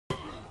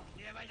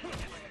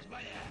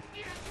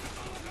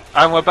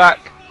And we're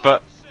back,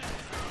 but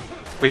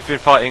we've been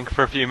fighting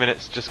for a few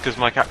minutes just because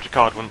my capture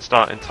card wouldn't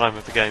start in time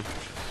of the game.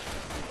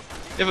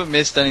 You haven't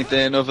missed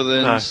anything other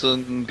than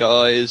some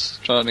guys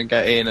trying to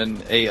get in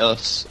and eat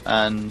us,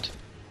 and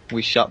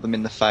we shot them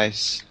in the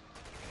face.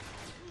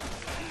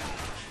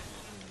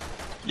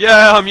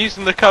 Yeah, I'm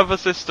using the cover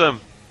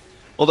system.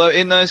 Although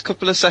in those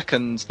couple of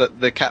seconds that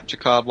the capture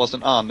card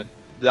wasn't on,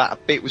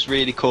 that bit was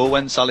really cool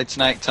when Solid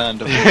Snake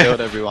turned up and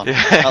killed everyone.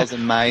 Yeah. That was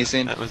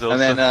amazing. That was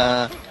awesome.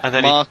 And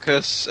then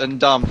Marcus and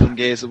Dom from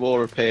Gears of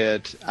War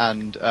appeared,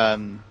 and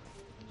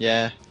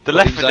yeah. The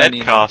Left 4 Dead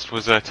cast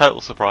was a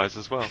total surprise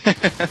as well.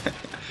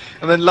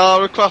 And then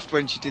Lara Croft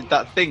when she did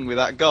that thing with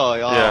that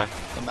guy. Oh, yeah.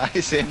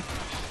 Amazing.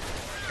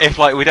 If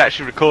we'd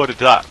actually recorded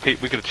that, we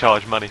could have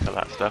charged money for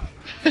that stuff.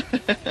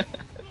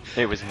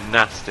 It was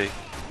nasty.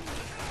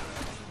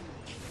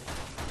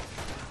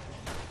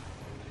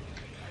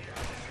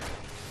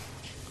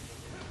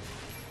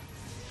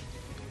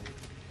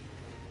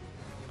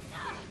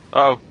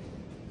 Uh-oh.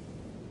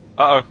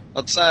 Uh-oh.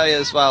 I'd say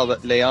as well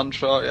that Leon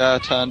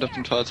turned up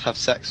and tried to have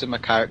sex with my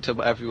character,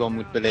 but everyone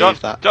would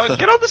believe that. Don't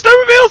get on the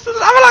snowmobiles! There's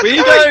an avalanche We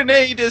don't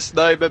need a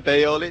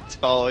snowmobile, it's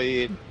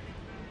fine.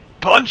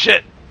 Punch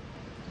it!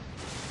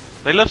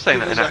 They love saying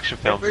that in action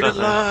films, don't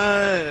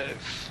they?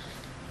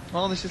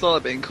 Well, this is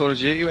like being Call of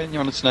Duty when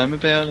you're on a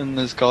snowmobile and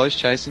there's guys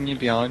chasing you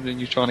behind and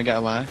you're trying to get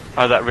away.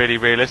 Oh, that really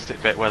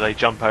realistic bit where they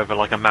jump over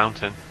like a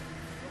mountain.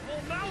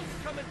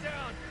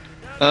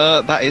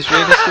 That is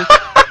realistic.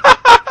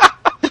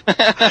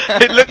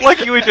 It looked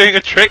like you were doing a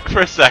trick for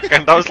a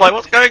second. I was like,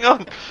 what's going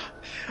on?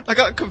 I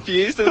got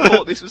confused and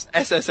thought this was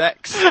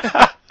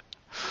SSX.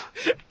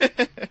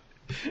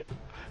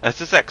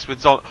 SSX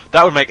with zombies.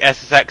 That would make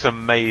SSX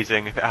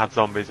amazing if it had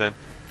zombies in.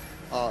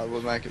 Oh, it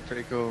would make it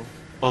pretty cool.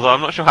 Although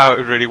I'm not sure how it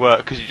would really work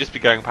because you'd just be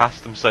going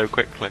past them so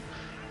quickly.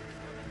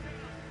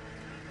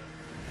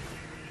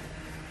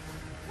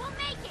 We'll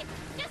make it.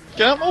 Just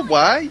Get out of my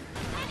way!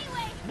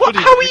 What?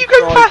 How are you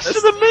going faster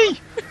than me?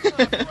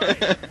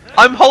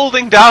 I'm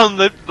holding down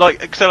the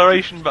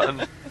acceleration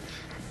button.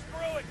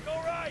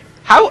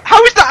 How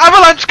is the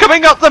avalanche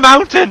coming up the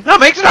mountain?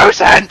 That makes no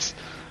sense.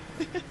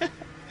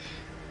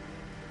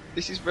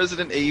 This is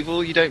Resident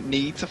Evil. You don't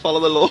need to follow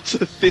the laws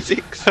of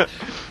physics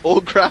or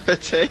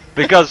gravity.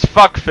 Because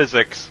fuck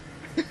physics.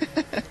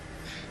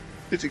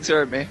 Physics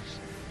are a myth.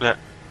 Yeah.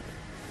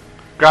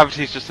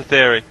 Gravity's just a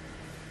theory.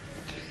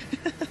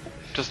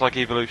 Just like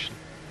evolution.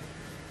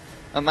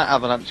 And that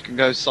avalanche can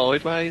go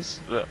sideways.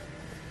 Yeah.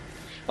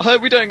 I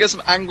hope we don't get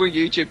some angry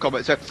YouTube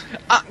comments saying,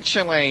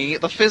 actually,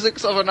 the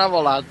physics of an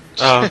avalanche.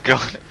 Oh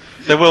god.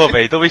 There will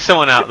be. There'll be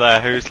someone out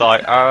there who's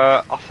like,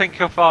 I think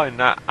you'll find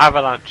that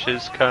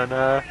avalanches can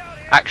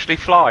actually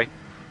fly.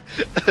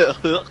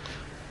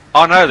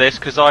 I know this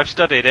because I've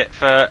studied it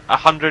for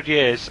 100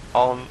 years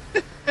on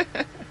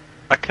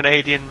a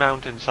Canadian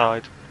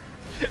mountainside.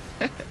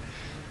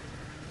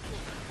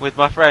 With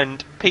my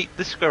friend Pete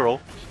the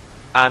Squirrel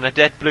and a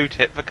dead blue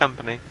tip for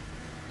company.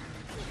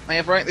 I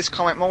have wrote this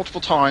comment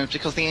multiple times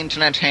because the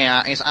internet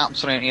here is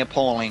absolutely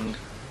appalling.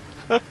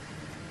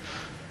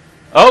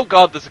 Oh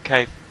god, there's a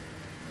cave.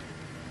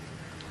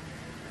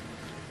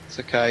 It's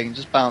okay, you can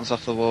just bounce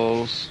off the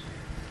walls.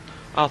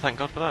 Oh, thank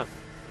god for that.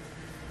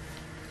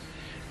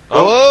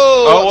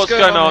 Oh, what's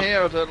going on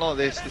here? I don't like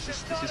this. This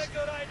is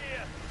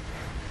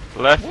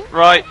left,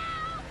 right.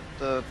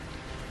 The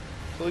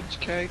fudge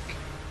cake.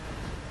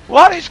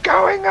 What is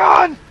going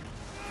on?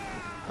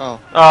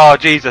 Oh. Oh,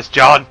 Jesus,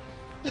 John.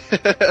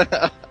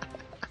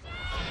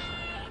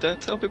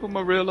 Don't tell people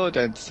my real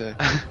identity.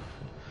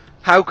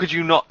 How could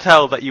you not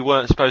tell that you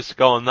weren't supposed to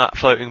go on that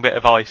floating bit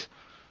of ice?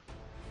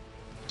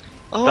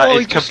 Oh,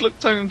 it just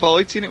looked so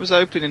inviting. It was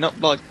opening up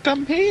like,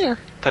 come here.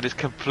 That is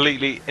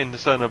completely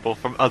indiscernible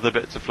from other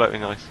bits of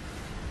floating ice.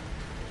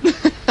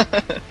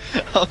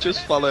 I'll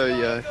just follow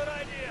you.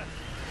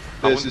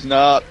 This is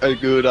not a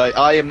good idea.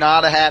 I am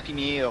not a Happy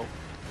Meal.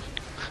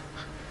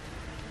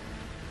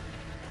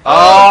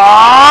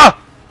 Ah!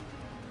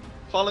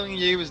 Following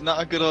you is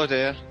not a good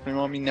idea.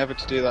 Remind me never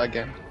to do that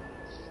again.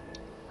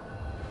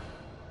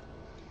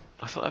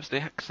 I thought that was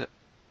the exit.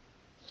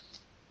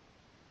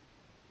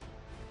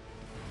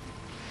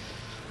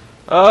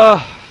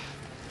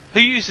 Who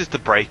uses the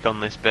brake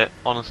on this bit,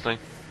 honestly?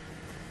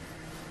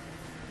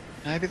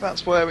 Maybe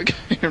that's where we're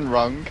going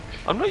wrong.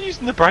 I'm not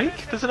using the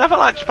brake. There's an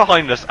avalanche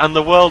behind us and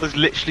the world is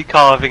literally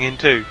carving in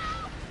two.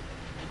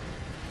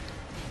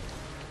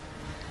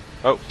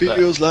 Oh,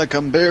 feels like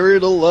I'm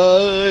buried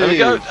alive. There we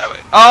go.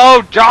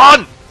 Oh,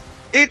 John!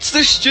 It's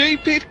the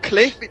stupid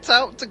cliff. It's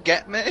out to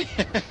get me.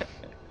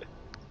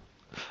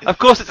 Of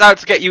course it's out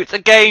to get you. It's a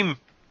game.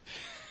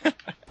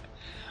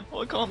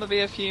 Why can't there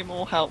be a few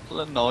more helpful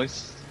and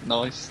nice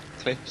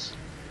cliffs?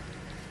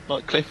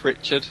 Like Cliff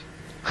Richard.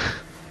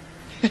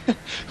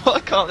 Why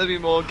can't there be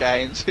more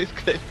games with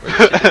Cliff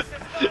Richard?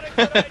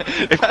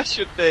 That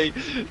should be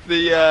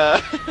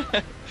the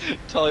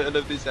title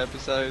of this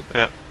episode.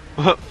 Yeah.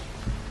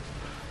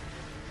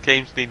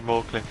 Games need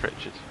more Cliff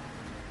Richard.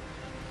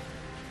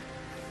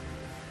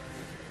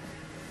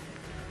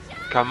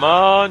 Come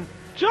on,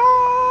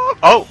 jump!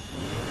 Oh!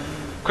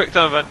 Quick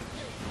time event.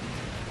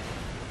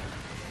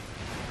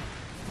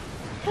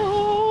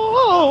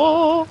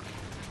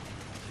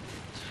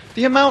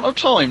 The amount of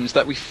times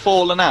that we've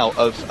fallen out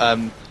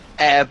of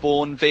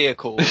airborne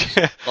vehicles,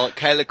 like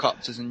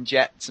helicopters and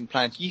jets and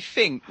planes. You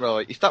think,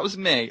 right, if that was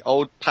me, I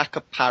would pack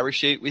a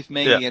parachute with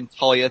me the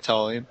entire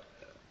time.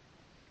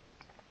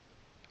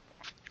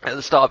 At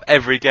the start of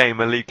every game,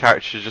 a lead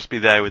character should just be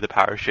there with a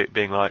parachute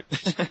being like,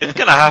 it's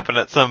going to happen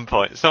at some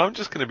point, so I'm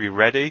just going to be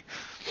ready.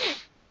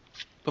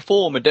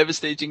 Perform a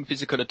devastating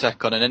physical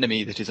attack on an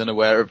enemy that is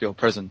unaware of your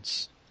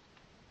presence.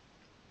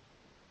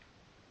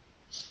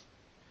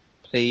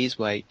 Please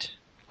wait.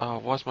 Oh,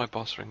 why's my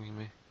boss ringing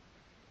me?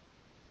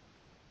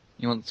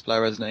 You want to play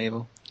Resident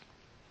Evil?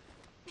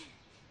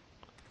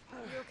 Are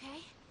you okay?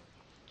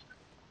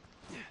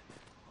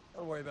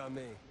 Don't worry about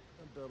me.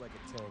 I'm built like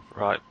a tank.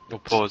 Right, we'll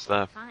pause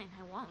there. Fine,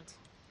 I won't.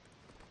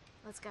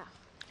 Let's go.